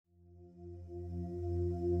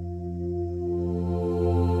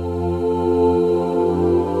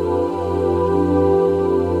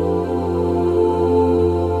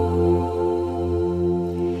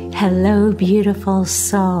Hello, beautiful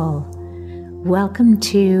soul. Welcome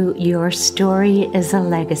to Your Story is a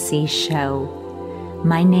Legacy show.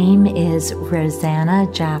 My name is Rosanna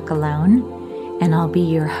Jackalone, and I'll be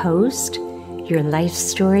your host, your life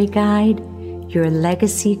story guide, your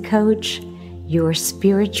legacy coach, your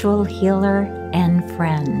spiritual healer, and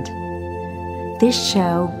friend. This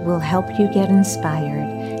show will help you get inspired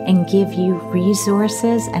and give you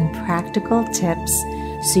resources and practical tips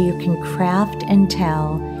so you can craft and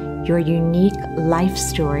tell your unique life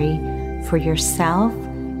story for yourself,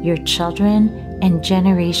 your children, and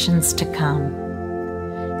generations to come.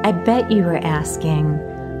 I bet you are asking,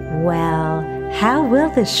 well, how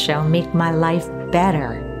will this show make my life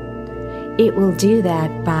better? It will do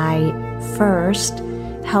that by first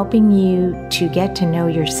helping you to get to know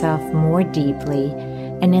yourself more deeply,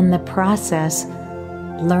 and in the process,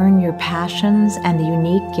 learn your passions and the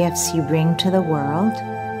unique gifts you bring to the world.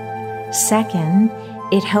 Second,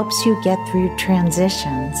 it helps you get through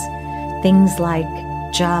transitions, things like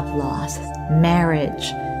job loss, marriage,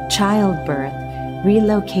 childbirth,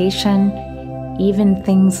 relocation, even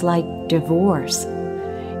things like divorce.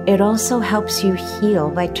 It also helps you heal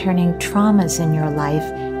by turning traumas in your life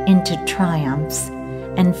into triumphs.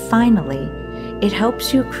 And finally, it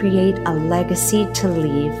helps you create a legacy to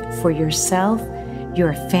leave for yourself,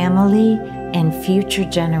 your family, and future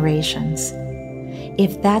generations.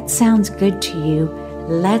 If that sounds good to you,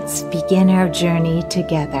 let's begin our journey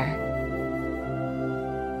together.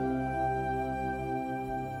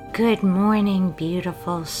 Good morning,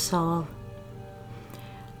 beautiful soul.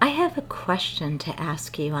 I have a question to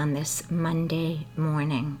ask you on this Monday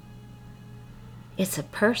morning. It's a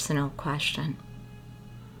personal question.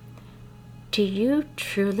 Do you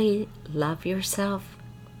truly love yourself?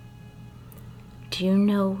 Do you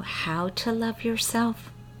know how to love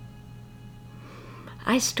yourself?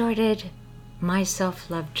 I started my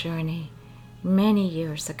self-love journey many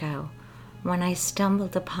years ago when I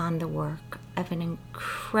stumbled upon the work of an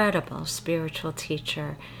incredible spiritual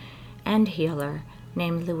teacher and healer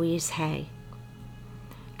named Louise Hay.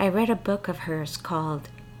 I read a book of hers called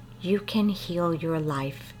You Can Heal Your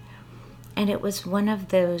Life, and it was one of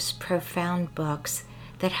those profound books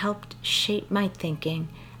that helped shape my thinking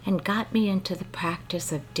and got me into the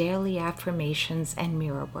practice of daily affirmations and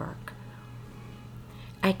mirror work.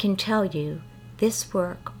 I can tell you this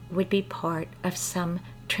work would be part of some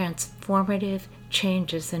transformative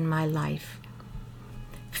changes in my life.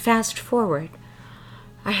 Fast forward,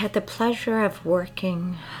 I had the pleasure of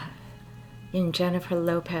working in Jennifer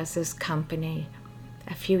Lopez's company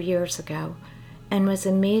a few years ago and was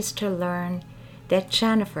amazed to learn that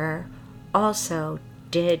Jennifer also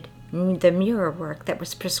did the mirror work that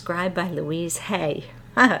was prescribed by Louise Hay.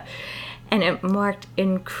 And it marked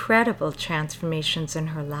incredible transformations in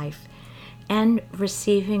her life and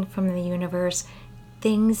receiving from the universe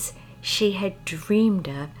things she had dreamed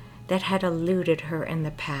of that had eluded her in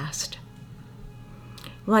the past.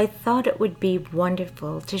 Well, I thought it would be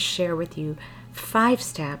wonderful to share with you 5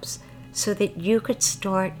 steps so that you could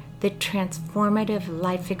start the transformative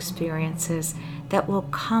life experiences that will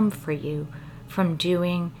come for you from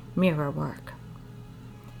doing mirror work.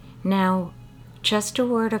 Now, just a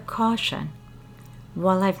word of caution.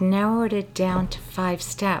 While I've narrowed it down to 5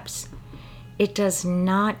 steps, it does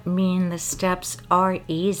not mean the steps are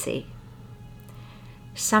easy.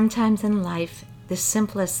 Sometimes in life, the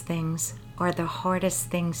simplest things are the hardest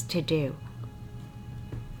things to do.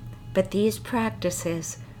 But these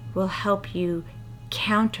practices will help you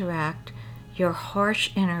counteract your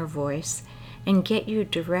harsh inner voice and get you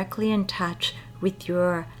directly in touch with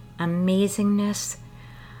your amazingness,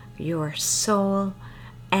 your soul,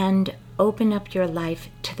 and open up your life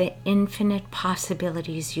to the infinite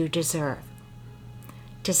possibilities you deserve.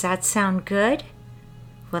 Does that sound good?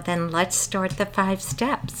 Well, then let's start the 5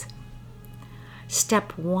 steps.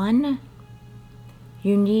 Step 1,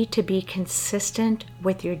 you need to be consistent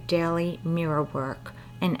with your daily mirror work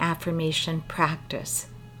and affirmation practice.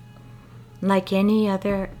 Like any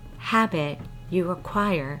other habit you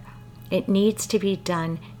acquire, it needs to be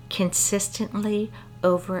done consistently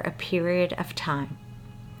over a period of time.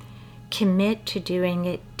 Commit to doing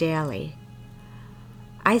it daily.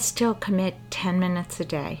 I still commit 10 minutes a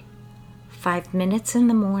day, 5 minutes in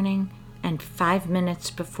the morning and 5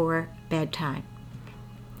 minutes before bedtime.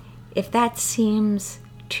 If that seems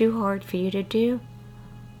too hard for you to do,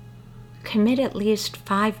 commit at least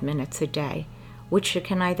 5 minutes a day, which you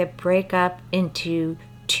can either break up into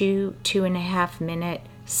 2.5 minute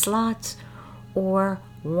slots or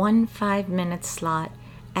 1 5-minute slot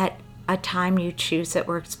at a time you choose that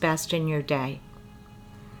works best in your day.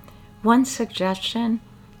 One suggestion,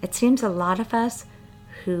 it seems a lot of us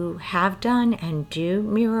who have done and do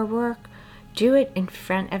mirror work do it in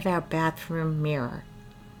front of our bathroom mirror.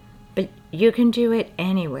 But you can do it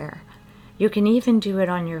anywhere. You can even do it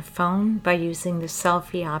on your phone by using the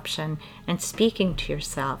selfie option and speaking to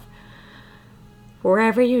yourself.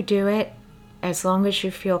 Wherever you do it, as long as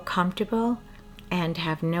you feel comfortable and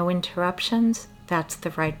have no interruptions, that's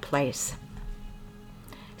the right place.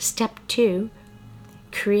 Step 2,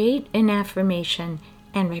 create an affirmation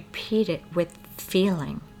and repeat it with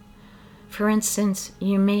feeling. For instance,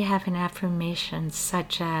 you may have an affirmation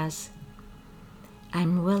such as,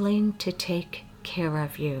 I'm willing to take care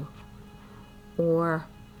of you. Or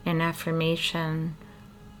an affirmation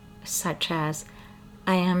such as,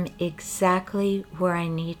 I am exactly where I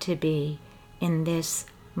need to be in this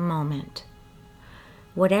moment.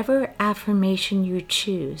 Whatever affirmation you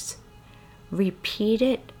choose, repeat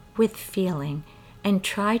it with feeling and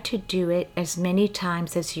try to do it as many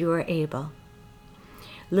times as you are able.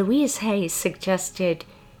 Louise Hay suggested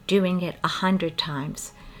doing it 100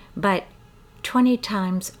 times, but 20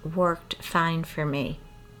 times worked fine for me.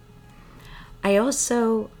 I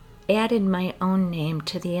also added my own name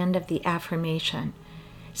to the end of the affirmation,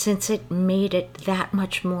 since it made it that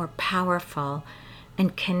much more powerful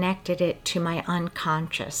and connected it to my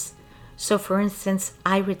unconscious. So for instance,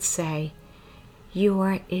 I would say, you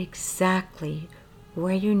are exactly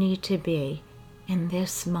where you need to be in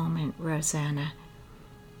this moment, Rosanna.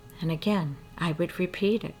 And again, I would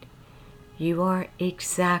repeat it. You are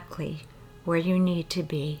exactly where you need to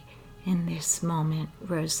be in this moment,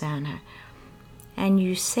 Rosanna. And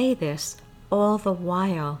you say this all the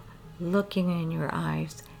while looking in your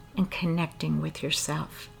eyes and connecting with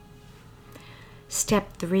yourself.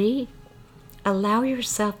 Step 3, allow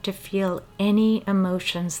yourself to feel any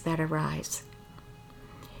emotions that arise.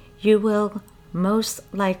 You will most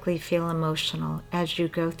likely feel emotional as you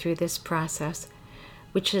go through this process,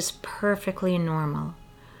 which is perfectly normal.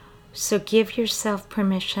 So give yourself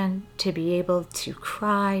permission to be able to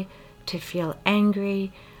cry, to feel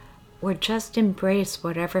angry, or just embrace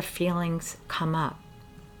whatever feelings come up.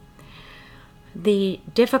 The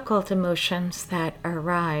difficult emotions that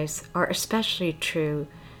arise are especially true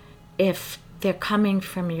if they're coming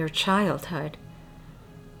from your childhood,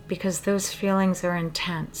 because those feelings are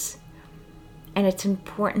intense. And it's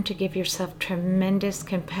important to give yourself tremendous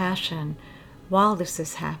compassion while this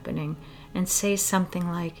is happening and say something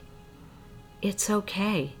like, it's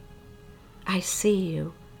okay. I see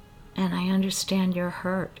you and I understand your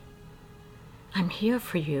hurt. I'm here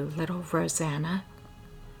for you, little Rosanna.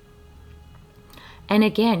 And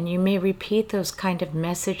again, you may repeat those kind of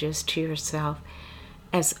messages to yourself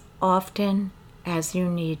as often as you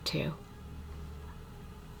need to.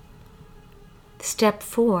 Step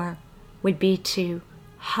 4 would be to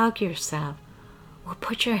hug yourself or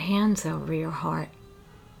put your hands over your heart.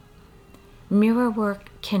 Mirror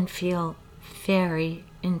work can feel very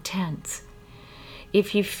intense.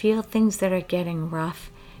 If you feel things that are getting rough,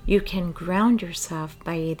 you can ground yourself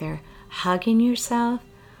by either hugging yourself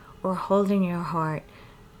or holding your heart,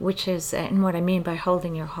 which is, and what I mean by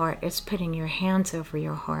holding your heart is putting your hands over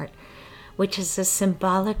your heart, which is a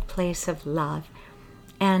symbolic place of love,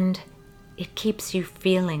 and it keeps you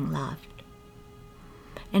feeling loved.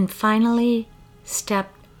 And finally,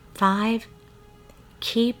 step 5,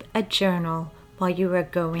 keep a journal while you are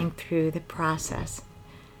going through the process.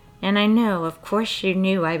 And I know, of course, you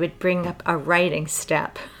knew I would bring up a writing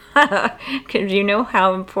step, because you know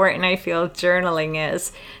how important I feel journaling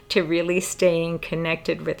is to really staying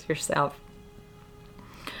connected with yourself.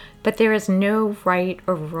 But there is no right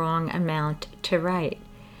or wrong amount to write.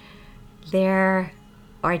 There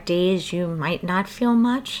are days you might not feel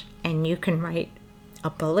much, and you can write a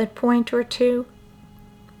bullet point or two.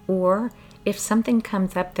 Or if something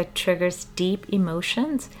comes up that triggers deep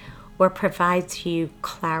emotions or provides you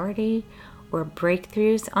clarity or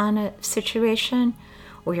breakthroughs on a situation,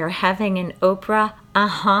 or you're having an Oprah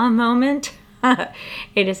aha moment,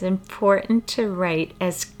 it is important to write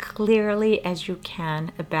as clearly as you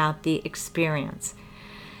can about the experience.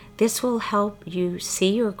 This will help you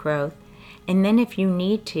see your growth, and then if you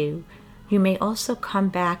need to, you may also come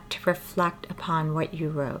back to reflect upon what you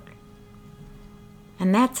wrote.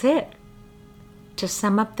 And that's it. To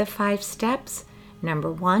sum up the 5 steps,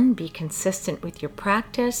 number 1, be consistent with your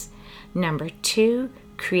practice. Number 2,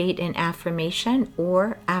 create an affirmation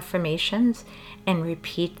or affirmations and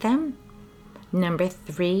repeat them. Number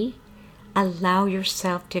 3, allow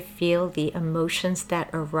yourself to feel the emotions that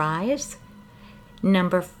arise.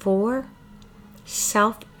 Number 4,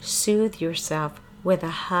 self-soothe yourself with a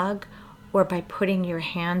hug or by putting your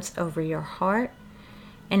hands over your heart.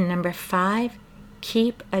 And number 5,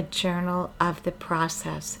 keep a journal of the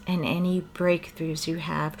process and any breakthroughs you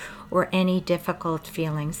have or any difficult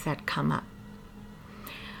feelings that come up.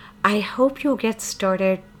 I hope you'll get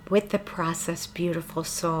started with the process, beautiful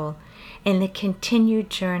soul, in the continued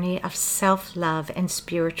journey of self-love and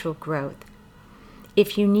spiritual growth.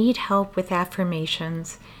 If you need help with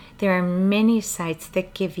affirmations, there are many sites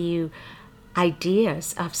that give you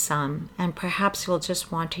ideas of some, and perhaps you'll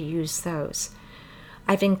just want to use those.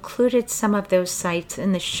 I've included some of those sites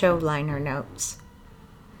in the show liner notes.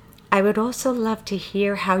 I would also love to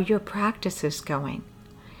hear how your practice is going.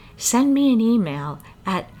 Send me an email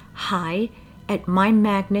at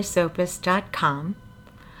hi@mymagnusopus.com.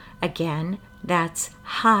 Again, that's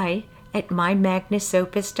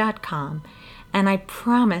hi@mymagnusopus.com, and I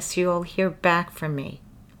promise you'll hear back from me.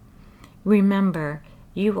 Remember,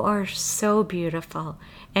 you are so beautiful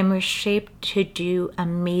and were shaped to do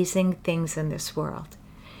amazing things in this world.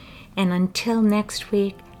 And until next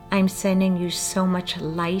week, I'm sending you so much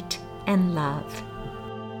light and love.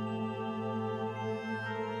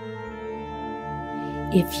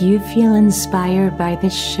 If you feel inspired by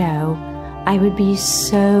this show, I would be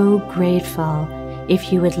so grateful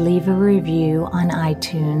if you would leave a review on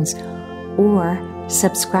iTunes or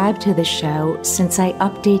subscribe to the show, since I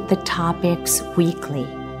update the topics weekly.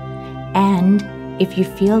 And if you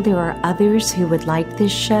feel there are others who would like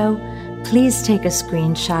this show, please take a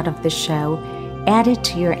screenshot of the show, add it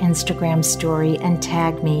to your Instagram story, and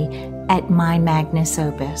tag me at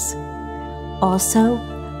mymagnusopus. Also,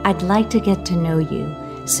 I'd like to get to know you,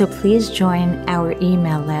 so please join our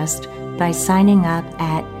email list by signing up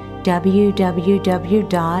at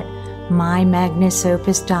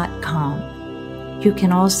www.mymagnusopus.com. You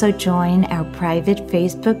can also join our private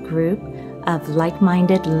Facebook group of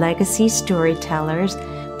like-minded legacy storytellers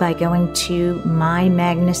by going to My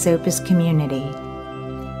Magnus Opus Community.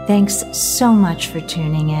 Thanks so much for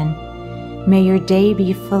tuning in. May your day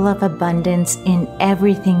be full of abundance in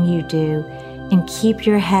everything you do, and keep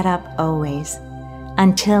your head up always.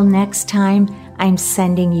 Until next time, I'm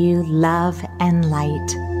sending you love and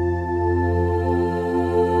light.